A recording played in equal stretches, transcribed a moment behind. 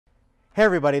Hey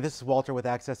everybody, this is Walter with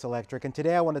Access Electric, and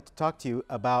today I wanted to talk to you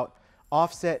about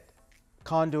offset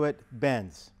conduit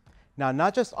bends. Now,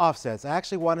 not just offsets, I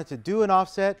actually wanted to do an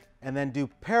offset and then do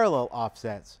parallel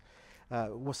offsets.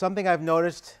 Something I've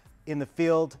noticed in the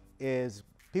field is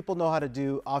people know how to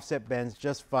do offset bends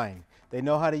just fine. They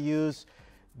know how to use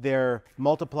their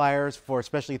multipliers for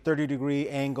especially 30-degree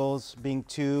angles being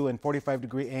 2 and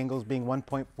 45-degree angles being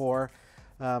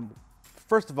 1.4.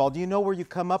 First of all, do you know where you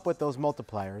come up with those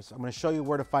multipliers? I'm going to show you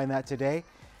where to find that today.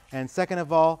 And second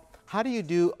of all, how do you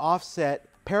do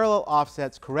parallel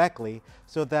offsets correctly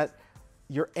so that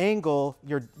your angle,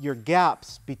 your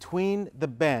gaps between the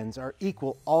bends are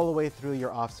equal all the way through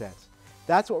your offsets?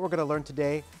 That's what we're going to learn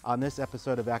today on this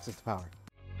episode of Access to Power.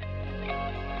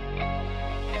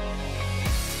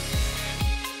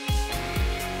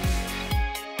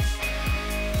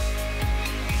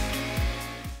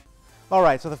 All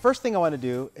right, so the first thing I want to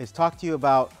do is talk to you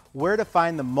about where to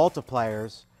find the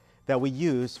multipliers that we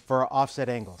use for our offset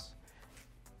angles.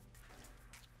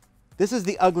 This is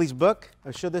the Uglies book.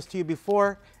 I've showed this to you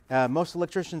before. Most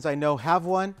electricians I know have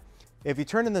one. If you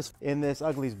turn in this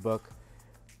Uglies book,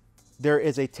 there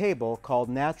is a table called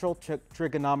Natural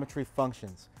Trigonometry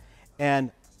Functions.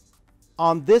 And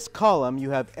on this column, you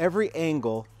have every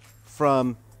angle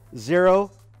from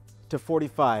 0 to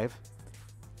 45.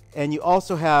 And you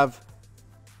also have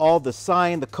all the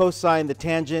sine, the cosine, the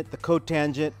tangent, the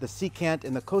cotangent, the secant,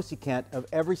 and the cosecant of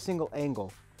every single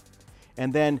angle.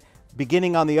 And then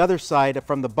beginning on the other side,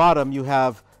 from the bottom, you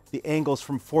have the angles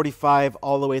from 45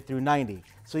 all the way through 90.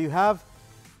 So you have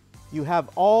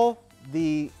all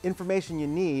the information you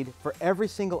need for every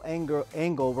single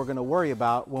angle we're going to worry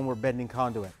about when we're bending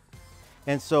conduit.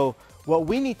 And so what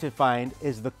we need to find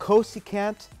is the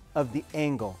cosecant of the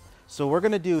angle. So we're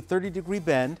going to do 30-degree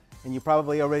bend, and you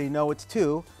probably already know it's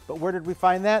 2, but where did we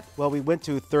find that? Well, we went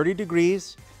to 30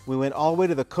 degrees, we went all the way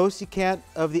to the cosecant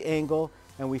of the angle,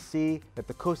 and we see that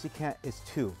the cosecant is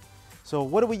 2. So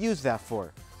what do we use that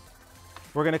for?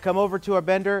 We're going to come over to our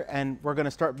bender and we're going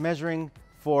to start measuring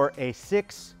for a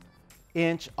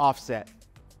 6-inch offset.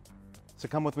 So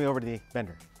come with me over to the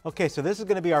bender. Okay, so this is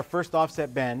going to be our first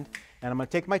offset bend, and I'm going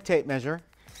to take my tape measure,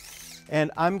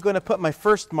 and I'm going to put my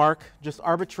first mark just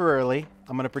arbitrarily.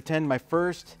 I'm going to pretend my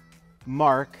first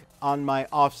mark on my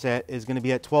offset is going to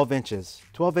be at 12 inches.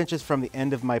 12 inches from the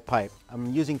end of my pipe.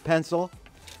 I'm using pencil,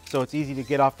 so it's easy to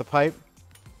get off the pipe.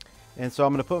 And so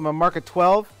I'm going to put my mark at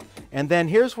 12. And then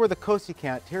here's where the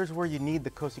cosecant, here's where you need the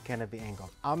cosecant of the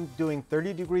angle. I'm doing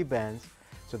 30-degree bends,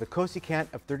 so the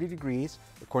cosecant of 30 degrees,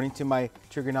 according to my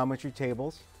trigonometry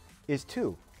tables, is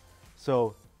 2.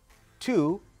 So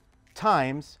 2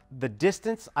 times the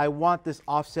distance I want this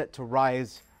offset to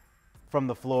rise from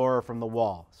the floor or from the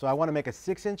wall. So I want to make a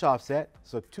 6-inch offset,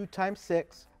 so 2 times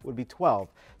 6 would be 12.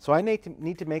 So I need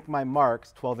to make my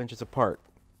marks 12 inches apart.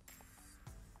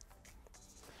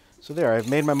 So there, I've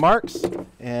made my marks,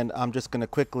 and I'm just going to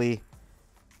quickly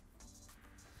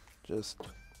just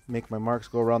make my marks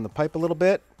go around the pipe a little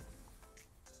bit.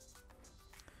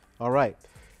 All right,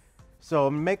 so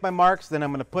I'm going to make my marks, then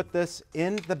I'm going to put this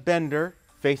in the bender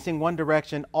facing one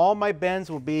direction. All my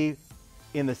bends will be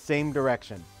in the same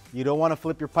direction. You don't want to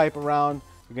flip your pipe around,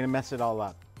 you're going to mess it all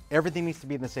up. Everything needs to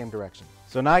be in the same direction.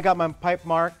 So now I got my pipe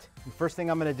marked. The first thing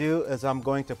I'm going to do is I'm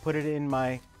going to put it in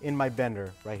my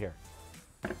bender right here.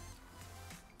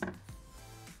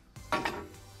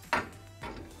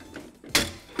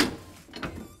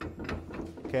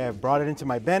 Okay, I've brought it into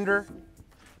my bender,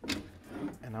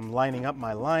 and I'm lining up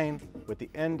my line with the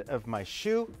end of my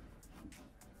shoe.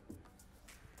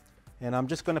 And I'm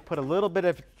just going to put a little bit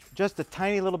of, just a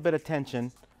tiny little bit of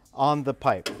tension on the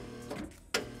pipe.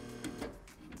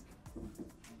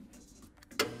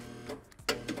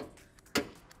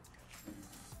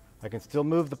 I can still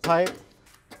move the pipe.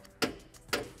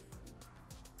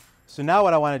 So now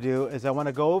what I want to do is I want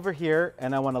to go over here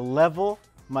and I want to level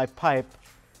my pipe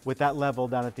with that level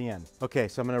down at the end. Okay,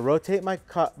 so I'm going to rotate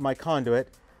my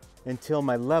conduit until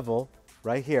my level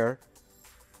right here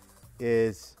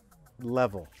is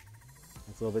level.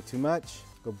 That's a little bit too much.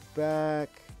 Go back.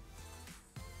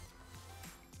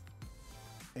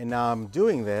 And now I'm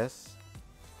doing this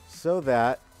so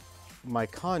that my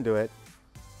conduit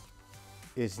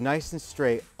is nice and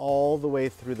straight all the way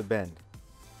through the bend.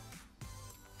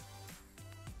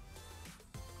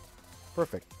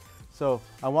 Perfect. So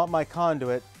I want my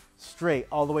conduit straight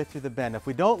all the way through the bend. If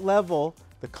we don't level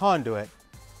the conduit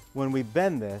when we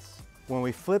bend this, when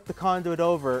we flip the conduit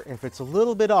over, if it's a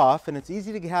little bit off, and it's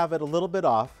easy to have it a little bit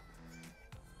off,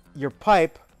 your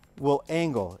pipe will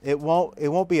angle. It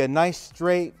won't be a nice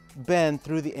straight bend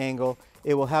through the angle.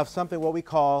 It will have something what we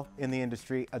call in the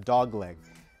industry a dog leg.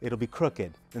 it'll be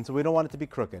crooked. And so we don't want it to be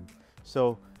crooked.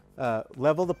 So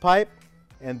level the pipe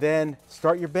and then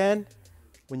start your bend.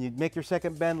 When you make your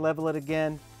second bend, level it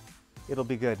again, it'll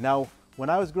be good. Now, when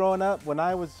I was growing up, when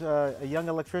I was a young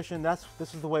electrician, this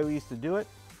is the way we used to do it.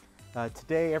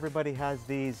 Today, everybody has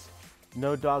these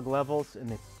no-dog levels and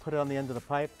they put it on the end of the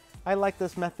pipe. I like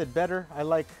this method better. I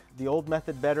like the old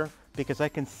method better because I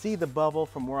can see the bubble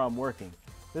from where I'm working.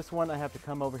 This one, I have to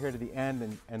come over here to the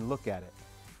end and look at it.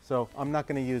 So I'm not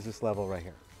going to use this level right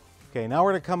here. Okay, now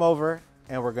we're going to come over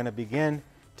and we're going to begin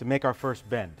to make our first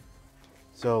bend.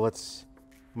 So I'm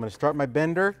going to start my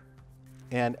bender,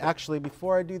 and actually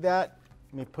before I do that,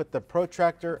 let me put the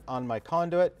protractor on my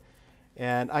conduit,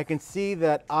 and I can see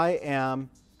that I am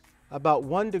about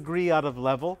 1 degree out of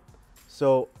level.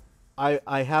 So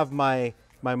I have my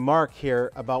mark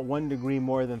here about 1 degree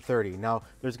more than 30. Now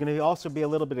there's going to also be a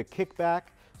little bit of kickback,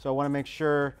 so I want to make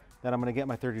sure that I'm going to get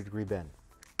my 30-degree bend.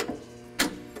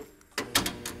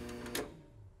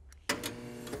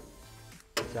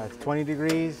 So that's 20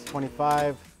 degrees,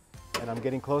 25, and I'm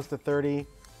getting close to 30.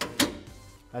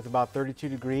 That's about 32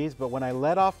 degrees, but when I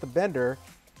let off the bender,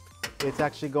 it's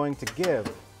actually going to give.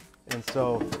 And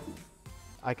so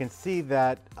I can see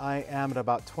that I am at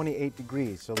about 28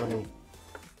 degrees. So let me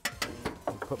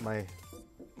put my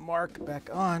mark back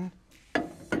on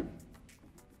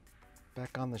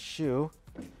the shoe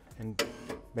and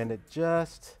bend it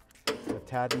just a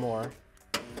tad more.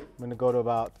 I'm going to go to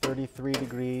about 33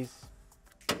 degrees.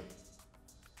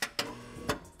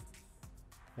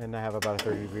 And I have about a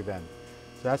 30-degree bend.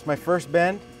 So that's my first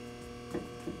bend.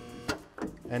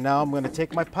 And now I'm going to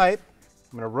take my pipe,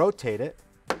 I'm going to rotate it,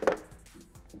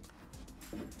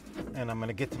 and I'm going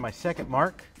to get to my second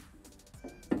mark.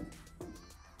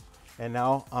 And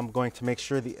now I'm going to make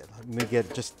sure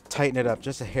just tighten it up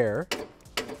just a hair,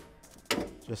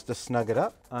 just to snug it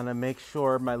up. I'm going to make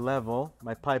sure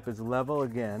my pipe is level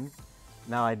again.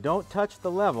 Now I don't touch the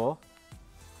level.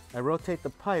 I rotate the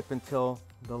pipe until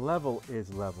the level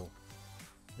is level.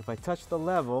 If I touch the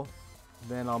level,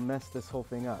 then I'll mess this whole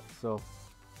thing up. So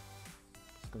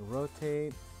just gonna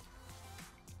rotate,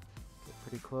 get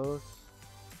pretty close.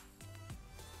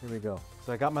 Here we go.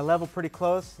 So I got my level pretty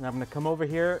close, and I'm gonna come over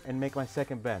here and make my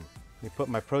second bend. Let me put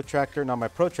my protractor. Now my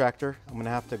protractor, I'm gonna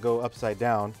have to go upside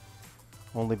down,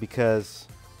 only because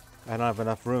I don't have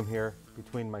enough room here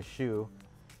between my shoe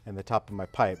and the top of my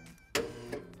pipe.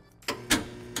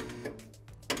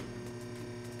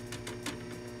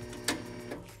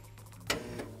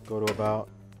 Go to about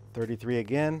 33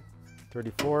 again,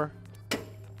 34.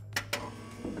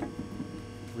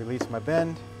 Release my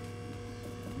bend.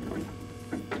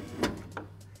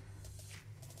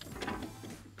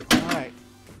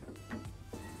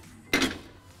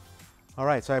 All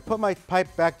right, so I put my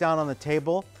pipe back down on the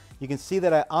table. You can see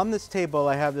that on this table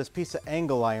I have this piece of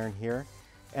angle iron here,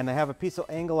 and I have a piece of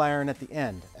angle iron at the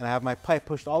end, and I have my pipe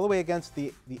pushed all the way against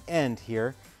the end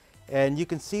here. And you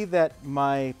can see that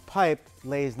my pipe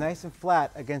lays nice and flat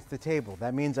against the table.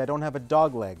 That means I don't have a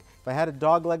dog leg. If I had a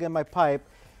dog leg in my pipe,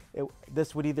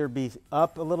 this would either be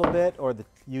up a little bit, or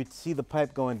you'd see the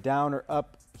pipe going down or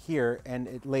up here, and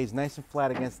it lays nice and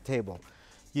flat against the table.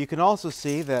 You can also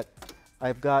see that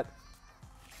I've got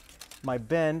my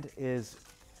bend is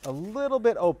a little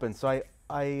bit open. So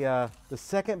the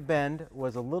second bend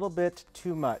was a little bit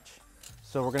too much.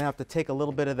 So we're gonna have to take a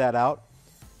little bit of that out.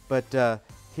 But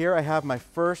here I have my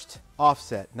first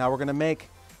offset. Now we're gonna make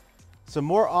some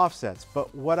more offsets,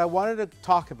 but what I wanted to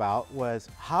talk about was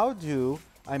how do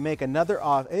I make another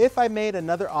if I made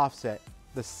another offset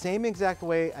the same exact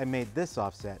way I made this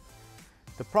offset.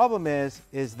 The problem is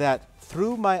that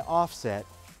through my offset,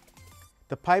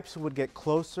 the pipes would get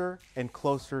closer and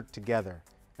closer together,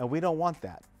 and we don't want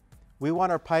that. We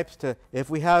want our pipes to, if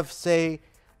we have, say,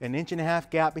 an 1.5 inch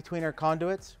gap between our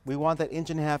conduits, we want that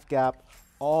 1.5 inch gap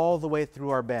all the way through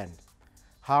our bend.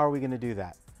 How are we going to do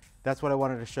that? That's what I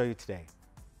wanted to show you today.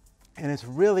 And it's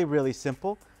really, really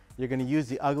simple. You're going to use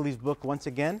the Uglies book once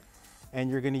again, and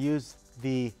you're going to use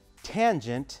the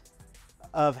tangent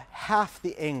of half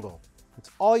the angle. That's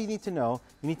all you need to know.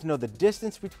 You need to know the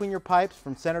distance between your pipes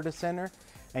from center to center,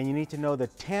 and you need to know the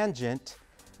tangent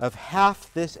of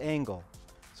half this angle.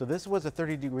 So this was a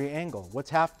 30-degree angle. What's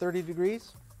half 30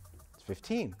 degrees? It's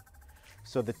 15.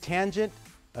 So the tangent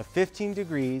of 15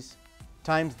 degrees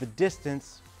times the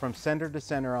distance from center to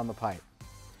center on the pipe.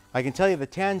 I can tell you the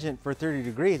tangent for 30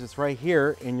 degrees, it's right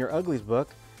here in your Uglies book,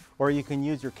 or you can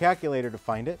use your calculator to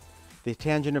find it. The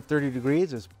tangent of 30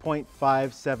 degrees is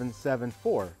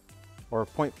 0.5774, or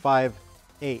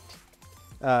 0.58.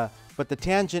 But the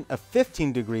tangent of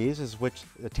 15 degrees is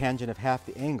the tangent of half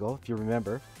the angle, if you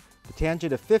remember. The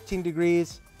tangent of 15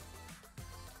 degrees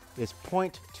is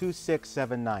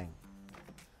 0.2679.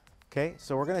 Okay,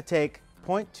 so we're going to take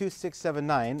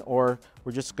 0.2679, or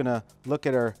we're just going to look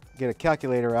at get a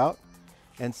calculator out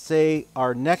and say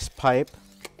our next pipe.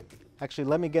 Actually,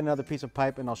 let me get another piece of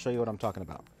pipe and I'll show you what I'm talking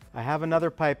about. I have another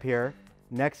pipe here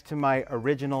next to my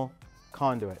original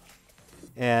conduit.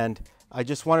 And I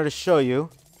just wanted to show you,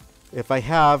 if I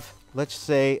have, let's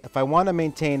say, if I want to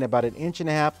maintain about 1.5 inch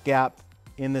gap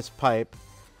in this pipe,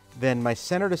 then my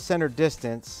center to center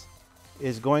distance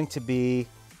is going to be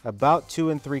about 2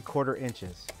 3/4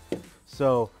 inches.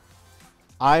 So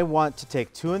I want to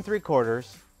take 2 3/4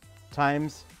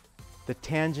 times the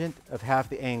tangent of half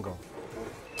the angle.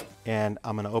 And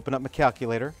I'm going to open up my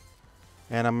calculator,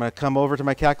 and I'm going to come over to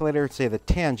my calculator and say the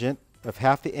tangent of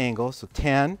half the angle, so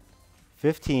tan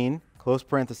 15, close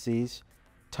parentheses,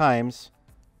 times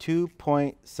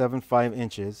 2.75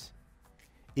 inches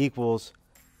equals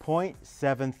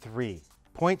 0.73,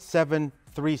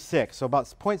 0.736, so about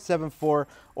 0.74,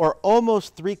 or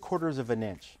almost 3/4 of an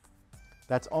inch.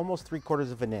 That's almost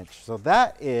 3/4 of an inch. So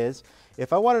that is,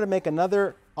 if I wanted to make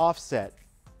another offset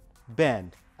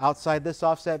bend, outside this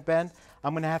offset bend,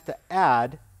 I'm going to have to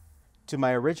add to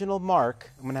my original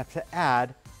mark, I'm going to have to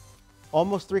add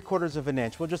almost 3/4 of an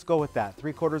inch. We'll just go with that,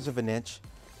 3/4 of an inch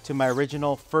to my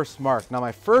original first mark. Now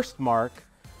my first mark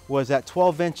was at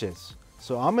 12 inches.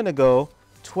 So I'm going to go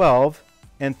 12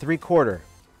 3/4.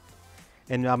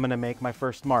 And I'm going to make my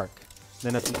first mark.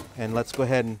 And let's go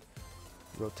ahead and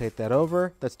rotate that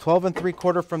over. That's 12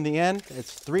 3/4 from the end.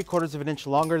 It's 3/4 of an inch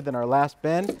longer than our last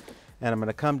bend. And I'm going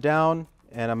to come down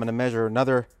and I'm going to measure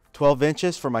another 12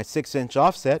 inches for my 6-inch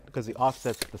offset, because the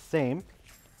offset's the same.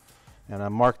 And I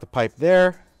mark the pipe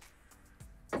there.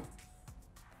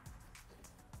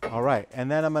 All right, and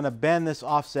then I'm going to bend this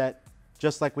offset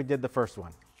just like we did the first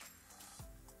one.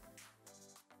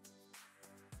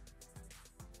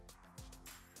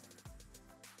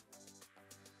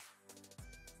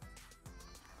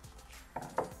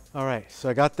 All right, so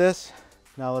I got this.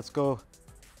 Now let's go.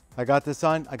 I got this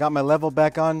on. I got my level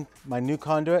back on my new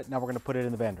conduit. Now we're going to put it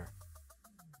in the bender.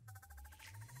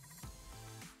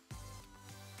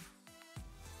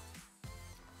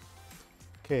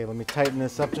 Okay, let me tighten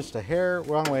this up just a hair.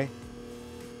 Wrong way.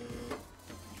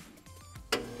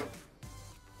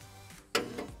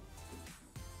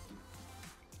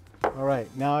 All right,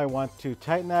 now I want to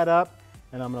tighten that up,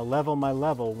 and I'm going to level my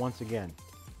level once again.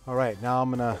 All right, now I'm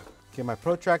going to get my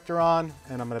protractor on,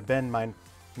 and I'm going to bend my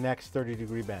next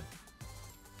 30-degree bend.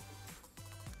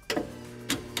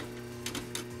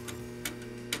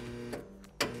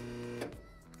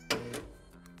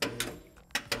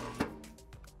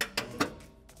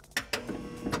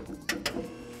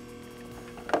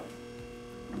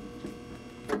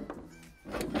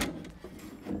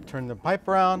 Turn the pipe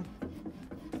around,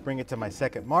 bring it to my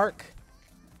second mark,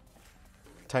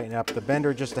 tighten up the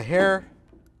bender just a hair,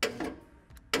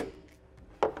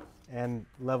 and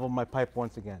level my pipe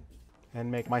once again,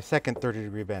 and make my second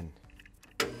 30-degree bend.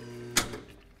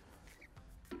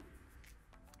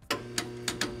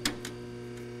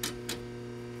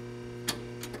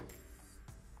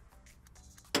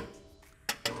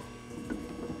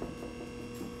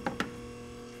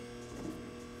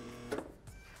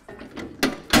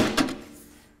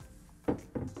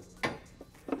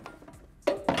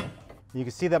 You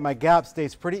can see that my gap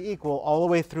stays pretty equal all the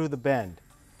way through the bend.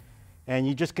 And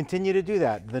you just continue to do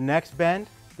that. The next bend,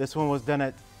 this one was done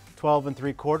at 12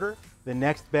 3/4. The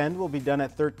next bend will be done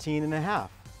at 13 1/2,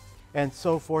 and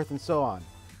so forth and so on.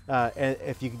 And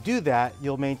if you do that,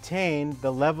 you'll maintain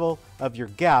the level of your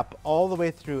gap all the way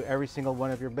through every single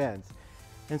one of your bends.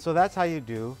 And so that's how you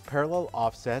do parallel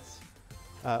offsets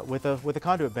with a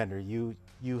conduit bender.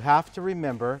 You have to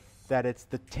remember that it's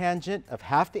the tangent of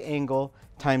half the angle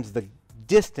times the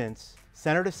distance,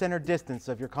 center to center distance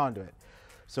of your conduit.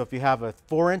 So if you have a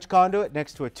 4-inch conduit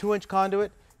next to a 2-inch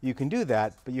conduit, you can do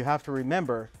that, but you have to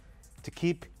remember to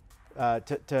keep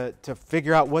to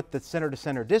figure out what the center to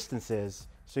center distance is,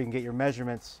 so you can get your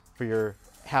measurements for your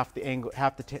half the angle,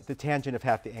 the tangent of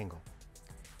half the angle.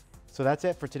 So that's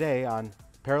it for today on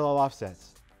parallel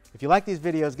offsets. If you like these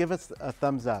videos, give us a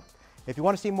thumbs up. If you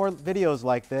want to see more videos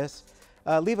like this,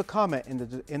 leave a comment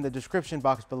in the description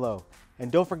box below. And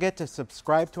don't forget to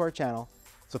subscribe to our channel.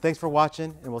 So thanks for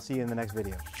watching, and we'll see you in the next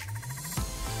video.